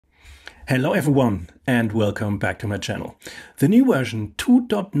Hello everyone and welcome back to my channel. The new version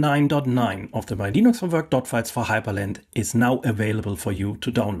 2.9.9 of the MyLinuxForWork Dotfiles for Hyprland is now available for you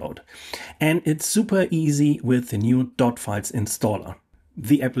to download. And it's super easy with the new Dotfiles Installer.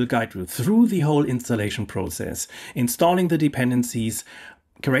 The app will guide you through the whole installation process, installing the dependencies,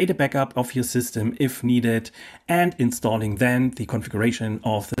 create a backup of your system if needed, and installing then the configuration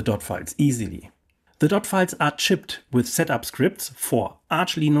of the Dotfiles easily. The Dotfiles are shipped with setup scripts for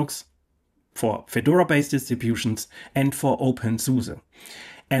Arch Linux, for Fedora-based distributions, and for openSUSE.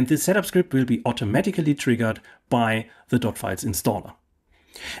 And this setup script will be automatically triggered by the Dotfiles installer.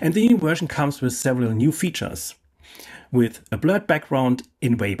 And the new version comes with several new features, with a blurred background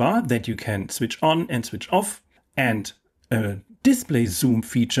in Waybar that you can switch on and switch off, and a display zoom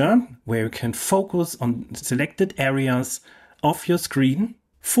feature where you can focus on selected areas of your screen,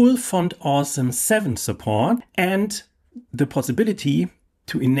 full Font Awesome 7 support, and the possibility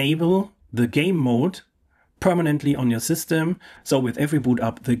to enable the game mode permanently on your system. So with every boot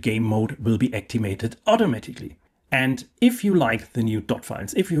up, the game mode will be activated automatically. And if you like the new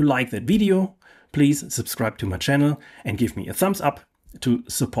Dotfiles, if you like that video, please subscribe to my channel and give me a thumbs up to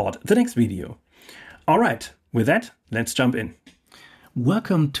support the next video. All right, with that, let's jump in.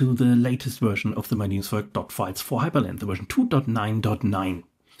 Welcome to the latest version of the MyLinuxForWork Dotfiles for Hyprland, the version 2.9.9.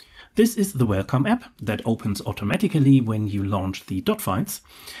 This is the welcome app that opens automatically when you launch the Dotfiles.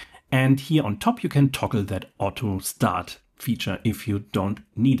 And here on top, you can toggle that auto start feature if you don't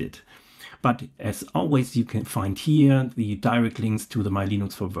need it. But as always, you can find here the direct links to the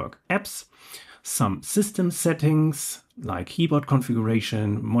MyLinuxForWork apps, some system settings like keyboard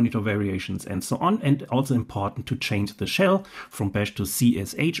configuration, monitor variations, and so on. And also important to change the shell from bash to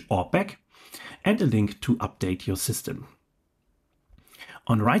CSH or back, and a link to update your system.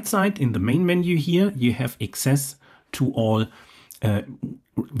 On the right side in the main menu here, you have access to all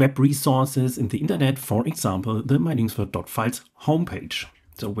web resources in the internet, for example, the MyLinuxForWork Dotfiles homepage.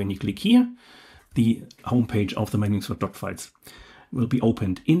 So when you click here, the homepage of the MyLinuxForWork Dotfiles will be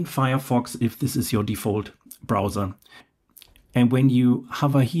opened in Firefox if this is your default browser. And when you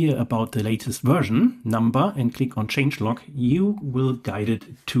hover here about the latest version number and click on changelog, you will guide it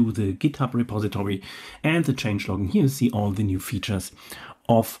to the GitHub repository and the changelog. And here you see all the new features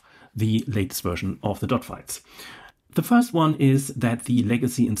of the latest version of the Dotfiles. The first one is that the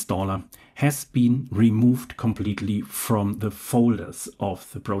legacy installer has been removed completely from the folders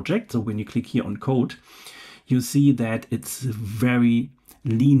of the project. So when you click here on code, you see that it's very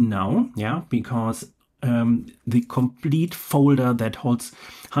lean now, because the complete folder that holds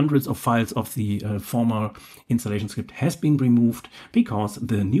hundreds of files of the former installation script has been removed, because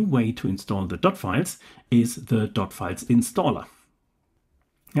the new way to install the Dotfiles is the Dotfiles Installer.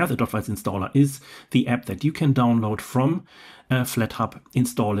 The Dotfiles Installer is the app that you can download from FlatHub,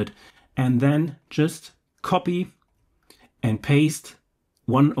 install it, and then just copy and paste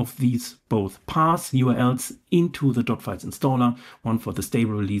one of these both paths URLs into the Dotfiles Installer, one for the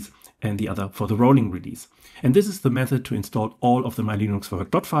stable release and the other for the rolling release. And this is the method to install all of the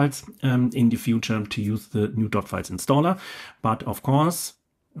MyLinuxForWork Dotfiles in the future to use the new Dotfiles Installer. But of course,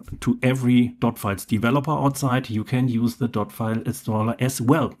 to every Dotfiles developer outside, you can use the Dotfile installer as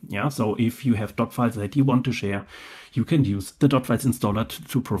well. So if you have Dotfiles that you want to share, you can use the Dotfiles installer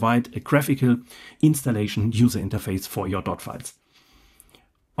to provide a graphical installation user interface for your Dotfiles.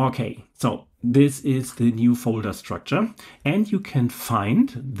 Okay, so this is the new folder structure, and you can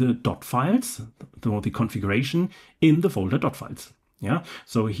find the Dotfiles, the configuration, in the folder Dotfiles.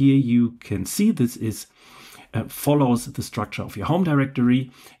 So here you can see this is follows the structure of your home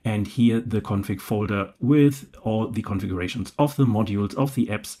directory, and here the config folder with all the configurations of the modules of the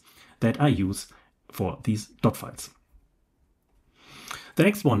apps that I use for these Dotfiles. The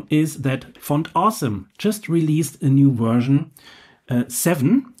next one is that Font Awesome just released a new version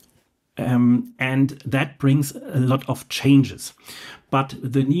 7, and that brings a lot of changes. But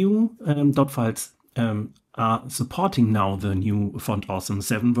the new Dotfiles are supporting now the new Font Awesome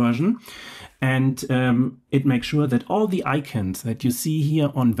 7 version, and it makes sure that all the icons that you see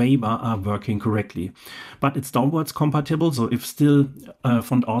here on Waybar are working correctly. But it's downwards compatible, so if still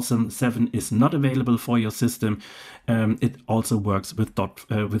Font Awesome 7 is not available for your system, it also works with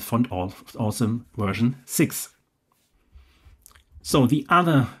Font Awesome version 6. So the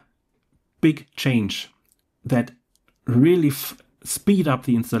other big change that really speed up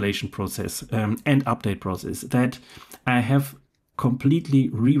the installation process and update process, that I have completely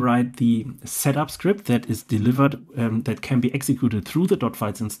rewrite the setup script that is delivered, that can be executed through the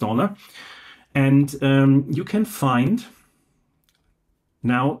Dotfiles installer. And you can find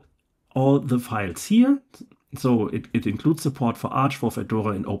now all the files here. So it includes support for Arch, for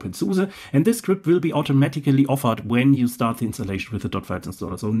Fedora, and openSUSE. And this script will be automatically offered when you start the installation with the Dotfiles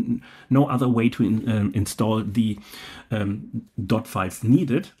installer. So no other way to install the Dotfiles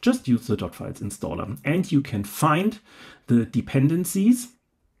needed. Just use the Dotfiles installer. And you can find the dependencies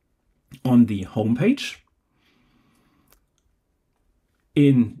on the homepage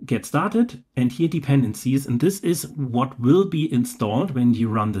in Get Started, and here dependencies. And this is what will be installed when you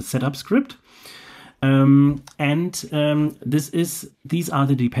run the setup script. These are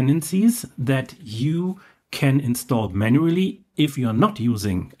the dependencies that you can install manually if you're not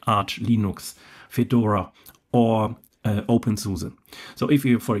using Arch Linux, Fedora, or openSUSE. So if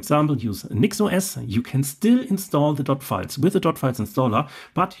you, for example, use NixOS, you can still install the Dotfiles with the Dotfiles installer,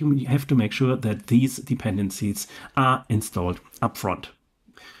 but you have to make sure that these dependencies are installed upfront.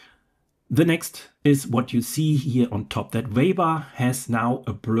 The next is what you see here on top, that Waybar has now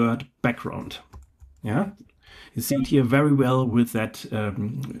a blurred background. Yeah, you see it here very well with that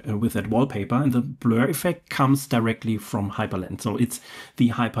wallpaper, and the blur effect comes directly from Hyprland. So it's the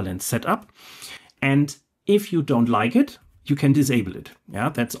Hyprland setup, and if you don't like it, you can disable it. Yeah,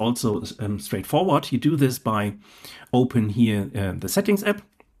 that's also straightforward. You do this by open here the settings app,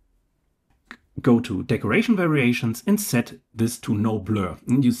 go to decoration variations and set this to no blur.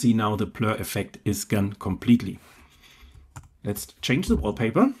 And you see now the blur effect is gone completely. Let's change the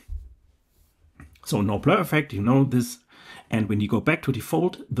wallpaper. So no blur effect, you know this. And when you go back to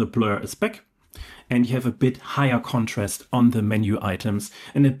default, the blur is back. And you have a bit higher contrast on the menu items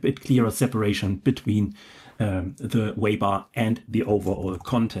and a bit clearer separation between the Waybar and the overall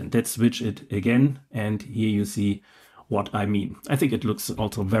content. Let's switch it again. And here you see what I mean. I think it looks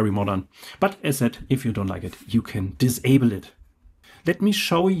also very modern. But as said, if you don't like it, you can disable it. Let me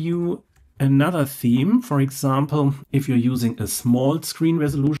show you another theme. For example, if you're using a small screen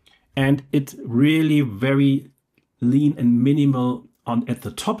resolution, and it's really very lean and minimal at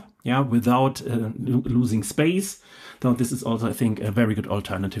the top, yeah, without losing space. So this is also, I think, a very good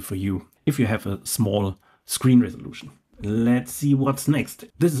alternative for you if you have a small screen resolution. Let's see what's next.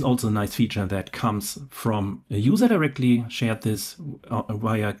 This is also a nice feature that comes from a user directly, shared this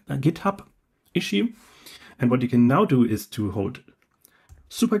via a GitHub issue. And what you can now do is to hold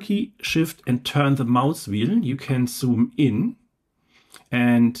super key, shift, and turn the mouse wheel. You can zoom in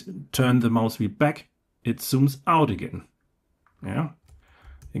and turn the mouse wheel back. It zooms out again. Yeah.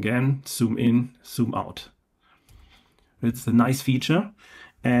 Again, zoom in, zoom out. It's a nice feature.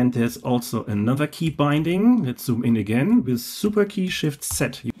 And there's also another key binding. Let's zoom in again with super key, shift,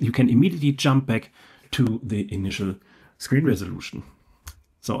 set. You can immediately jump back to the initial screen resolution.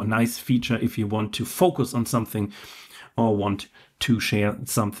 So a nice feature if you want to focus on something or want to share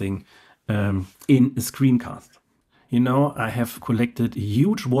something in a screencast. You know, I have collected a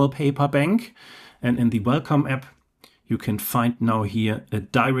huge wallpaper bank, and in the Welcome app, you can find now here a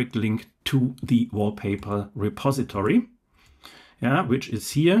direct link to the wallpaper repository, yeah, which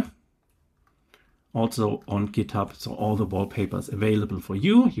is here also on GitHub. So all the wallpapers available for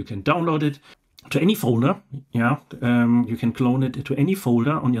you. You can download it to any folder. Yeah, you can clone it to any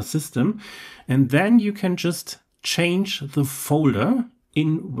folder on your system, and then you can just change the folder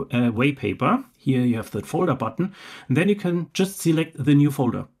in Waypaper. Here you have the folder button, and then you can just select the new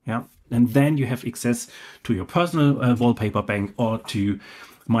folder. Yeah, and then you have access to your personal wallpaper bank or to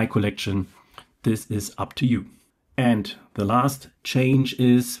my collection. This is up to you. And the last change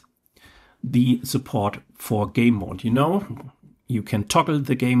is the support for game mode. You know, you can toggle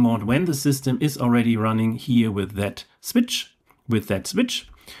the game mode when the system is already running here with that switch,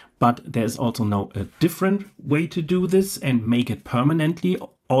 but there's also now a different way to do this and make it permanently.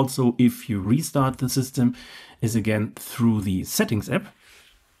 Also, if you restart the system, is again through the settings app,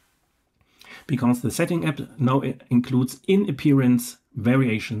 because the setting app now includes in-appearance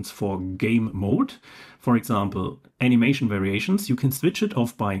variations for game mode. For example, animation variations, you can switch it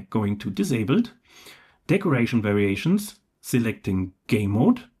off by going to disabled, decoration variations, selecting game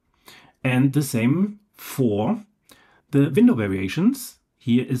mode, and the same for the window variations.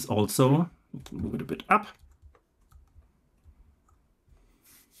 Here is also, move it a bit up,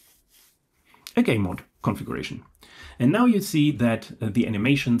 a game mode configuration. And now you see that the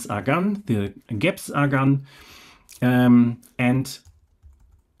animations are gone, the gaps are gone, and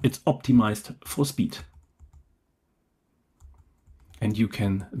it's optimized for speed. And you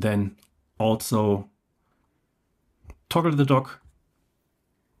can then also toggle the dock,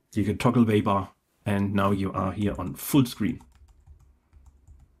 you can toggle Waybar, and now you are here on full screen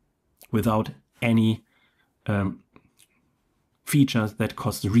without any features that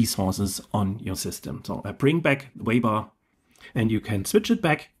cost resources on your system. So I bring back the Waybar, and you can switch it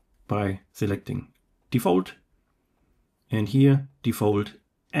back by selecting default, and here default,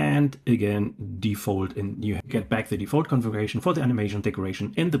 and again default, and you get back the default configuration for the animation,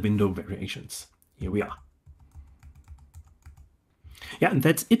 decoration, and the window variations. Here we are. Yeah, and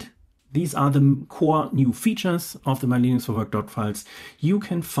that's it. These are the core new features of the My Linux for Work Dotfiles. You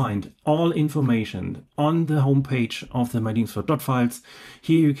can find all information on the homepage of the My Linux for Dotfiles.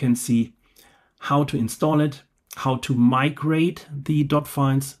 Here you can see how to install it, how to migrate the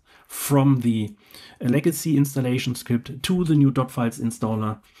Dotfiles from the legacy installation script to the new Dotfiles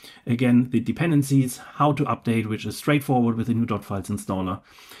installer. Again, the dependencies, how to update, which is straightforward with the new Dotfiles installer.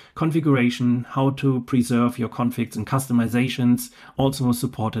 Configuration, how to preserve your configs and customizations, also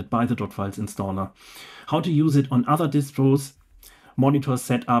supported by the Dotfiles installer. How to use it on other distros, monitor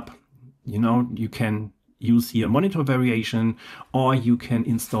setup. You can use here monitor variation, or you can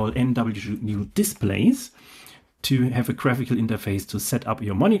install NWU displays to have a graphical interface to set up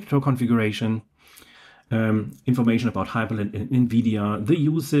your monitor configuration, information about Hyprland and NVIDIA, the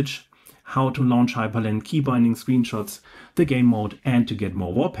usage, how to launch Hyprland, key binding screenshots, the game mode, and to get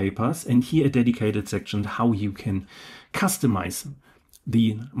more wallpapers. And here a dedicated section how you can customize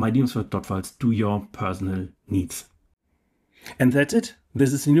the My Linux for Dotfiles to your personal needs. And that's it.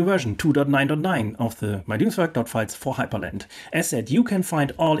 This is the new version 2.9.9 of the My Linux for Work Dotfiles for Hyprland. As said, you can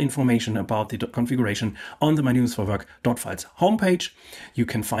find all information about the configuration on the My Linux for Work Dotfiles homepage. You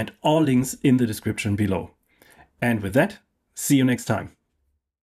can find all links in the description below. And with that, see you next time.